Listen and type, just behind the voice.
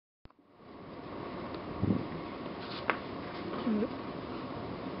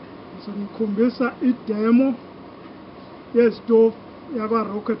Ngikhombisa idemo yesitofu yakwa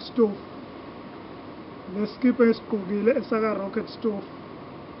rocket stove nesikipha esigqokile esaka rocket stove.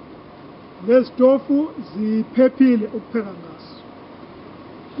 Lezitofu ziphephile ukupheka ngazo.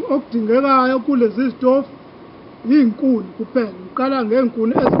 Okudingekayo kulezi zitofu izinkuni kuphela. Uqala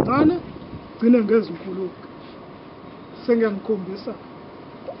ngezinkuni ezincane ugcine ngezinkulu. Sengiyangikhombisa.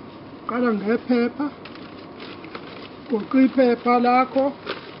 Qala ngephepha. Goqa iphepha lakho.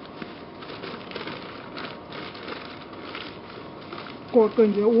 Goqa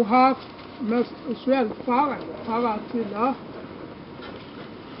nje u-half mase usuyalifaka phakathi la.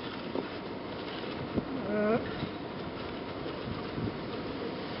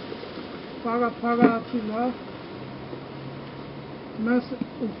 Faka phakathi la. Mase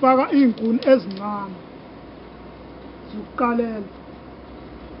ufaka izinkuni ezincane zokuqalela.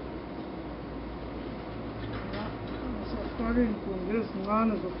 Faka izinkuni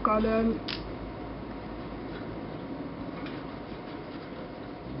ezincane zokuqalela.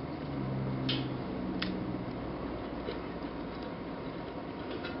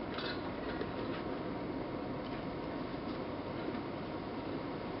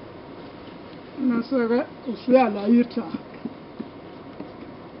 Mase-ke usuyalayitha.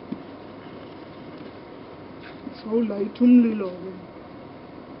 Sowulayitha umlilo-ke.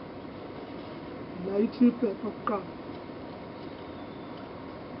 Layitha iphepha kuqala.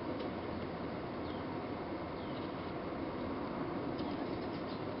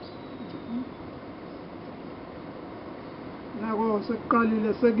 Nako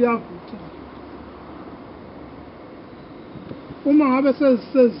sekuqalile sekuyavutha. Uma ngabe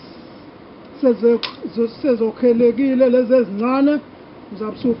sezokhelekile lezi ezincane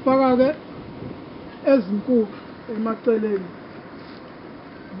uzabe usufaka-ke ezinkulu emaceleni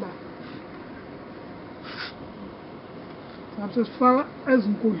la. Uzabe sesifaka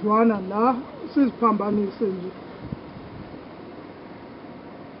ezinkudlwana la siziphambanise nje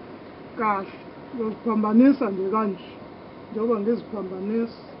kahle. Uzoziphambanisa nje kanje njengoba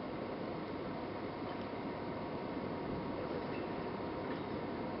ngiziphambanisa.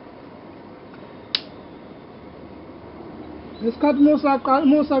 Ngesikhathi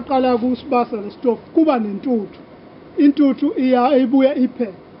musaqala kusibasa lesitofu kuba nentuthu. Intuthu ibuye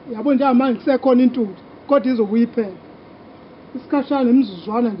iphele. Yabo nje manje kusekhona intuthu kodwa izobuye iphele. Isikhashana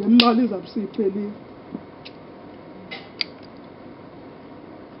imizuzwana nje imali izabe siyiphelile.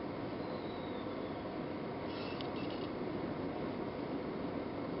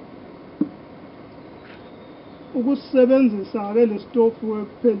 Ukusebenzisa-ke lesitofu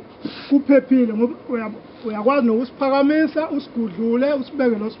kuphephile ngoba uyakwazi nokusiphakamisa usigudlule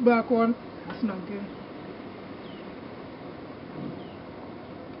usibeke la osibeka khona asinankinga.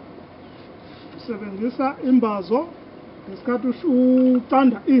 Usebenzisa imbazo ngesikhathi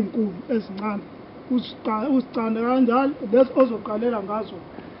ucanda izinkuni ezincane. Uzicande kanjalo bese ozoqalela ngazo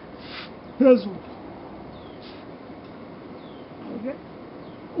phezulu. Okay.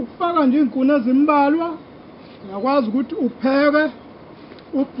 Ukufaka nje izinkuni ezimbalwa uyakwazi ukuthi upheke,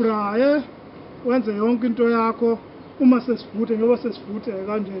 ubraye, wenze yonke into yakho uma sesivuthe njengoba sesivuthe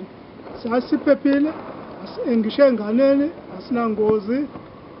kanjena. Sasiphephile, ngisho enganeni asinangozi.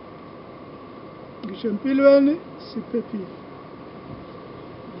 Ngisho empilweni siphephile.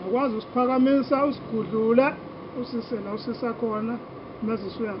 Uyakwazi usiphakamisa, usigudlule, usise la usisa khona mase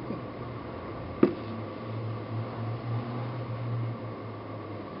usuyapheka.